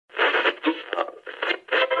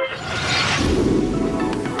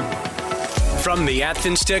From the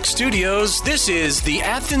Athens Tech Studios, this is the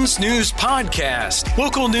Athens News Podcast.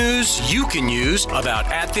 Local news you can use about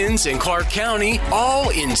Athens and Clarke County,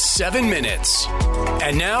 all in 7 minutes.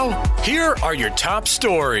 And now, here are your top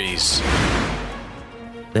stories.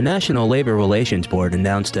 The National Labor Relations Board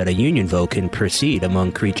announced that a union vote can proceed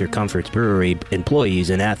among Creature Comforts Brewery employees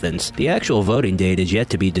in Athens. The actual voting date is yet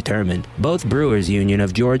to be determined. Both Brewers Union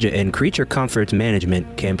of Georgia and Creature Comforts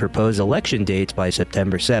Management can propose election dates by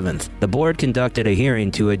September 7th. The board conducted a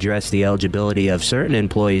hearing to address the eligibility of certain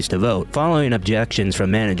employees to vote, following objections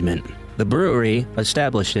from management. The brewery,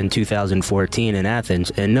 established in 2014 in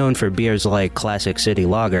Athens and known for beers like Classic City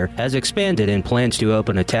Lager, has expanded and plans to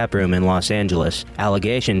open a taproom in Los Angeles.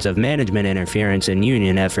 Allegations of management interference in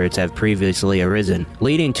union efforts have previously arisen,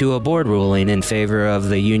 leading to a board ruling in favor of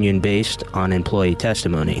the union based on employee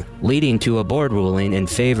testimony.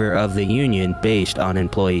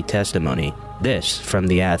 This from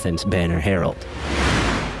the Athens-Banner Herald.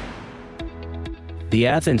 The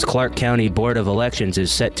Athens-Clarke County Board of Elections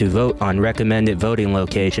is set to vote on recommended voting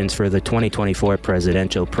locations for the 2024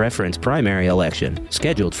 presidential preference primary election,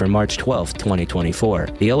 scheduled for March 12, 2024.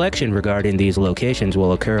 The election regarding these locations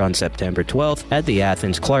will occur on September 12th at the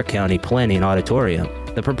Athens-Clarke County Planning Auditorium.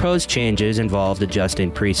 The proposed changes involved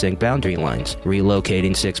adjusting precinct boundary lines,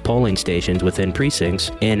 relocating 6 polling stations within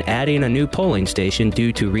precincts, and adding a new polling station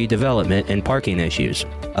due to redevelopment and parking issues.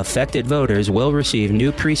 Affected voters will receive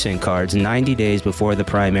new precinct cards 90 days before the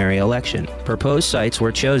primary election. Proposed sites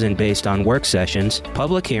were chosen based on work sessions,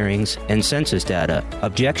 public hearings, and census data.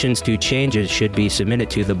 Objections to changes should be submitted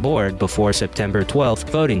to the board before September 12th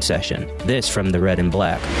voting session. This from the Red and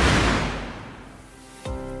Black.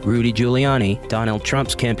 Rudy Giuliani, Donald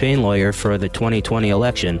Trump's campaign lawyer for the 2020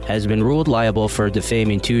 election, has been ruled liable for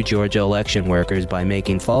defaming 2 Georgia election workers by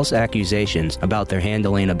making false accusations about their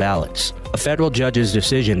handling of ballots. A federal judge's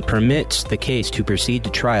decision permits the case to proceed to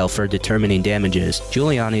trial for determining damages.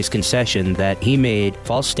 Giuliani's concession that he made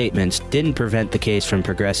false statements didn't prevent the case from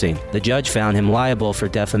progressing. The judge found him liable for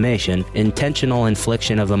defamation, intentional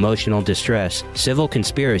infliction of emotional distress, civil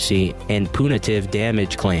conspiracy, and punitive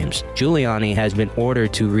damage claims. Giuliani has been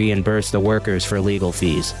ordered to reimburse the workers for legal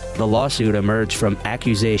fees. The lawsuit emerged from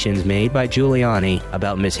accusations made by Giuliani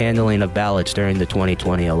about mishandling of ballots during the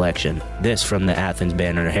 2020 election. This from the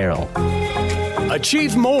Athens-Banner Herald.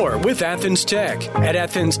 Achieve more with Athens Tech. At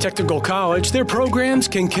Athens Technical College, their programs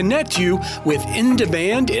can connect you with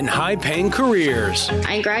in-demand and high-paying careers.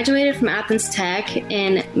 I graduated from Athens Tech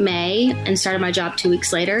in May and started my job 2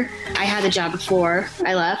 weeks later. I had the job before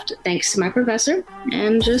I left, thanks to my professor,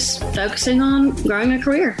 and just focusing on growing a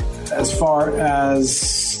career. As far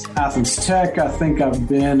as Athens Tech, I think I've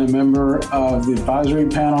been a member of the advisory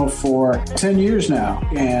panel for 10 years now,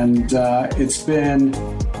 and it's been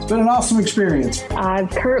an awesome experience. I'm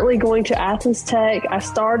currently going to Athens Tech. I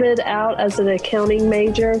started out as an accounting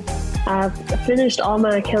major. I've finished all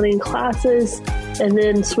my accounting classes and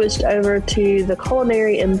then switched over to the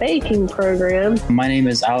culinary and baking program. My name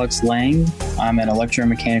is Alex Lang. I'm an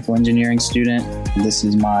electromechanical engineering student. This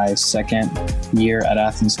is my second year at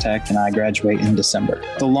Athens Tech, and I graduate in December.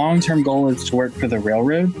 The long-term goal is to work for the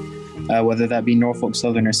railroad, whether that be Norfolk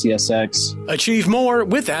Southern or CSX. Achieve more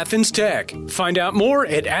with Athens Tech. Find out more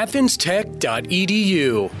at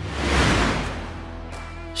athenstech.edu.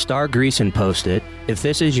 Star Greason posted, "If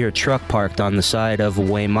this is your truck parked on the side of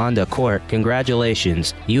Waymonda Court,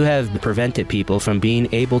 congratulations. You have prevented people from being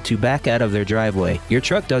able to back out of their driveway. Your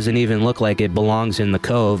truck doesn't even look like it belongs in the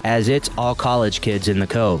Cove, as it's all college kids in the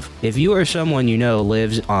Cove. If you or someone you know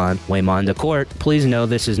lives on Waymonda Court, please know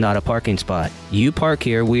this is not a parking spot. You park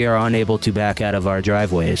here, we are unable to back out of our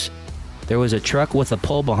driveways. There was a truck with a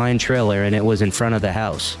pull-behind trailer and it was in front of the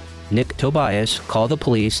house. Nick Tobias, call the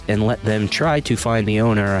police and let them try to find the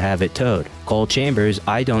owner or have it towed. Cole Chambers,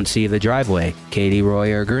 I don't see the driveway. Katie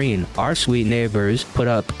Royer Green, our sweet neighbors put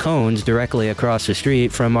up cones directly across the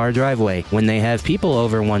street from our driveway. When they have people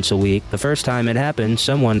over once a week, the first time it happened,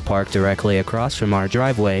 someone parked directly across from our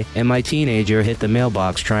driveway and my teenager hit the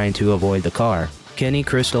mailbox trying to avoid the car. Kenny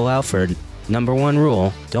Crystal Alford, number 1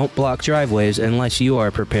 rule, don't block driveways unless you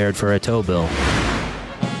are prepared for a tow bill."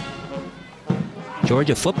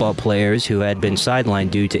 Georgia football players who had been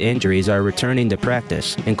sidelined due to injuries are returning to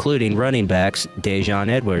practice, including running backs Daijun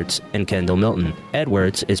Edwards and Kendall Milton.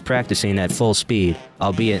 Edwards is practicing at full speed,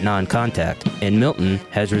 albeit non-contact, and Milton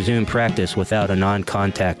has resumed practice without a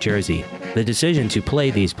non-contact jersey. The decision to play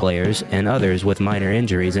these players and others with minor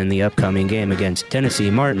injuries in the upcoming game against Tennessee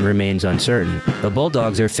Martin remains uncertain. The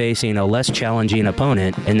Bulldogs are facing a less challenging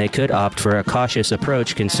opponent, and they could opt for a cautious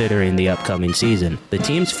approach considering the upcoming season. The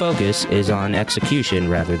team's focus is on execution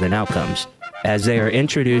rather than outcomes. as they are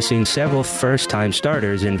introducing several first-time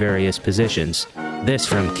starters in various positions. This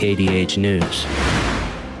from KDH News.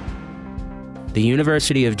 The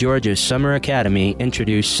University of Georgia's Summer Academy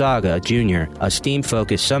introduced Saga Junior, a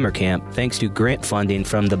STEAM-focused summer camp, thanks to grant funding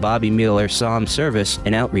from the Bobby Mueller SOM Service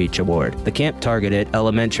and Outreach Award. The camp targeted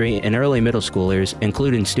elementary and early middle schoolers,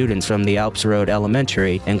 including students from the Alps Road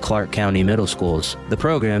Elementary and Clarke County Middle Schools. The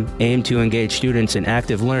program aimed to engage students in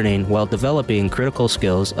active learning while developing critical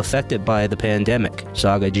skills affected by the pandemic.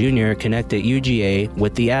 Saga Junior connected UGA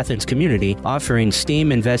with the Athens community, offering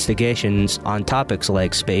STEAM investigations on topics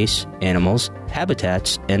like space, animals,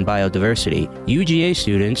 habitats, and biodiversity. UGA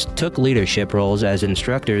students took leadership roles as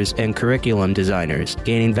instructors and curriculum designers,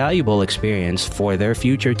 gaining valuable experience for their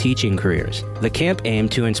future teaching careers. The camp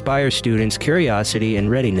aimed to inspire students' curiosity and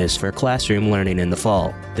readiness for classroom learning in the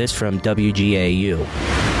fall. This from WGAU.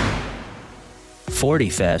 40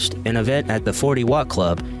 Fest, an event at the 40 Watt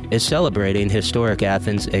Club, is celebrating historic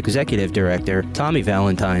Athens Executive Director Tommy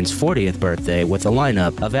Valentine's 40th birthday with a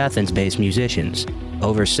lineup of Athens-based musicians.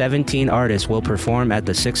 Over 17 artists will perform at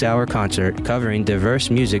the 6-hour concert covering diverse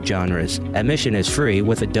music genres. Admission is free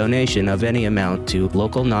with a donation of any amount to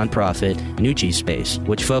local nonprofit Nucci Space,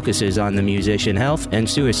 which focuses on the musician health and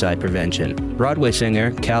suicide prevention. Broadway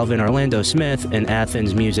singer Calvin Orlando Smith and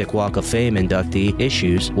Athens Music Walk of Fame inductee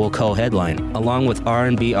Issues will co-headline, along with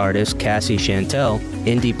R&B artist Cassie Chantel,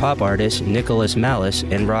 indie pop artist Nicholas Malice,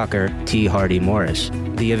 and rocker T. Hardy Morris.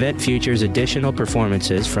 The event features additional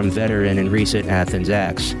performances from veteran and recent Athens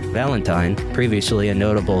acts. Valentine, previously a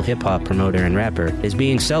notable hip-hop promoter and rapper, is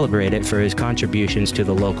being celebrated for his contributions to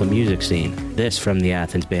the local music scene. This from the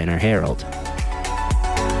Athens-Banner Herald.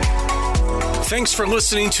 Thanks for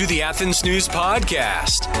listening to the Athens News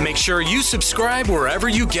Podcast. Make sure you subscribe wherever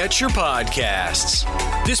you get your podcasts.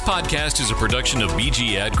 This podcast is a production of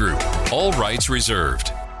BG Ad Group. All rights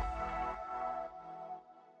reserved.